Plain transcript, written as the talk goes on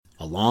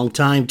A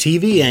longtime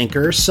TV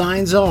anchor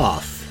signs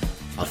off.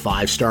 A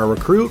five-star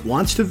recruit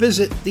wants to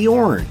visit the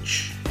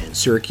Orange. And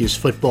Syracuse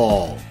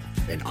football,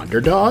 an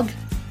underdog?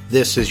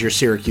 This is your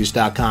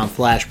Syracuse.com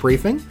flash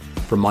briefing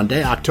for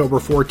Monday, October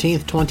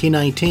 14th,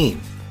 2019.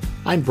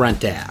 I'm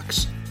Brent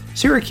Axe.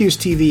 Syracuse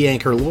TV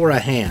anchor Laura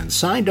Hand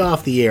signed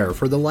off the air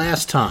for the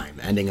last time,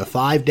 ending a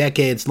 5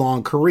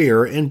 decades-long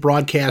career in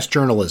broadcast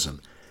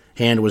journalism.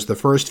 Hand was the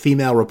first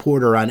female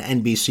reporter on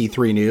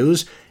NBC3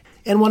 News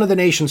and one of the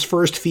nation's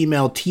first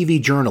female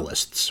TV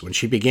journalists when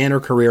she began her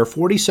career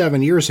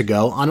 47 years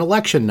ago on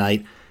election night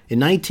in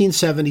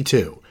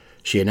 1972.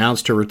 She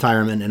announced her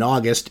retirement in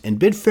August and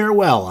bid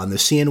farewell on the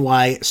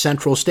CNY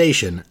Central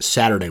Station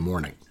Saturday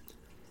morning.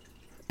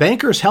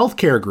 Bankers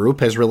Healthcare Group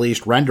has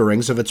released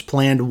renderings of its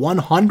planned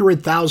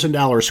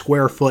 $100,000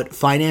 square foot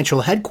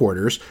financial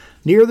headquarters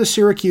near the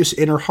Syracuse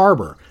Inner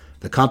Harbor.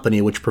 The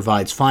company, which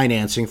provides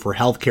financing for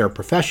healthcare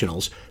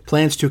professionals,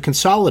 plans to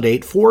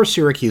consolidate 4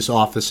 Syracuse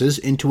offices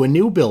into a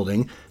new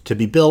building to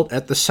be built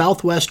at the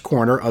southwest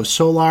corner of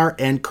Solar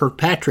and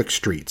Kirkpatrick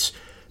Streets.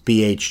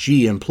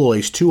 BHG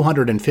employs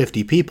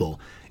 250 people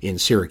in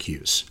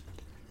Syracuse.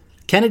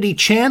 Kennedy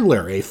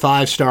Chandler, a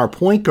 5-star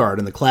point guard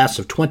in the class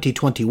of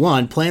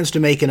 2021, plans to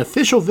make an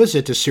official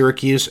visit to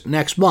Syracuse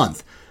next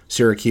month.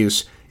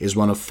 Syracuse is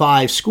one of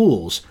 5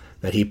 schools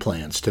that he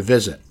plans to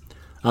visit.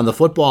 On the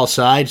football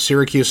side,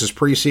 Syracuse's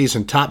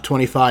preseason top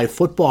 25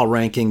 football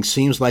ranking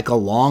seems like a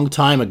long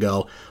time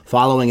ago.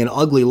 Following an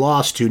ugly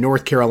loss to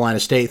North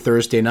Carolina State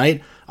Thursday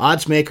night,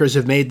 odds makers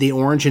have made the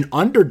Orange an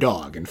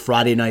underdog in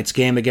Friday night's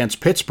game against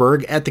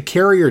Pittsburgh at the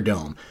Carrier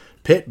Dome.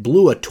 Pitt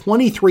blew a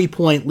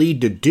 23-point lead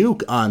to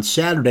Duke on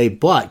Saturday,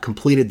 but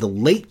completed the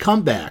late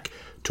comeback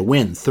to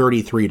win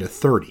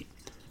 33-30.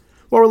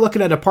 Well, we're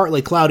looking at a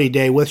partly cloudy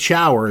day with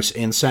showers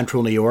in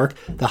central New York.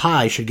 The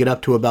high should get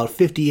up to about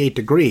 58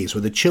 degrees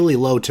with a chilly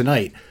low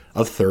tonight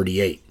of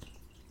 38.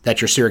 That's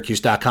your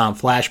Syracuse.com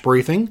flash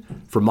briefing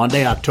for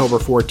Monday, October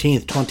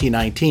 14th,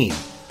 2019.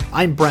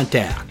 I'm Brent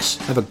Axe.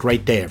 Have a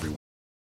great day, everyone.